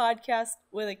listening to Podcast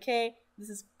with a K. This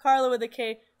is Karla with a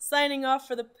K, signing off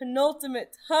for the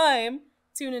penultimate time.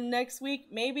 Tune in next week.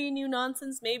 Maybe new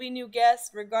nonsense, maybe new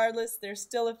guests. Regardless, there's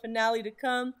still a finale to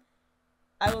come.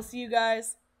 I will see you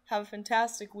guys. Have a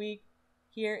fantastic week.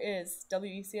 Here is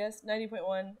WECS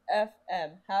 90.1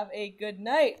 FM. Have a good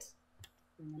night.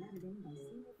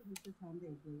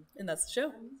 And that's the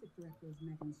show.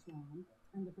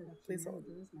 Please hold.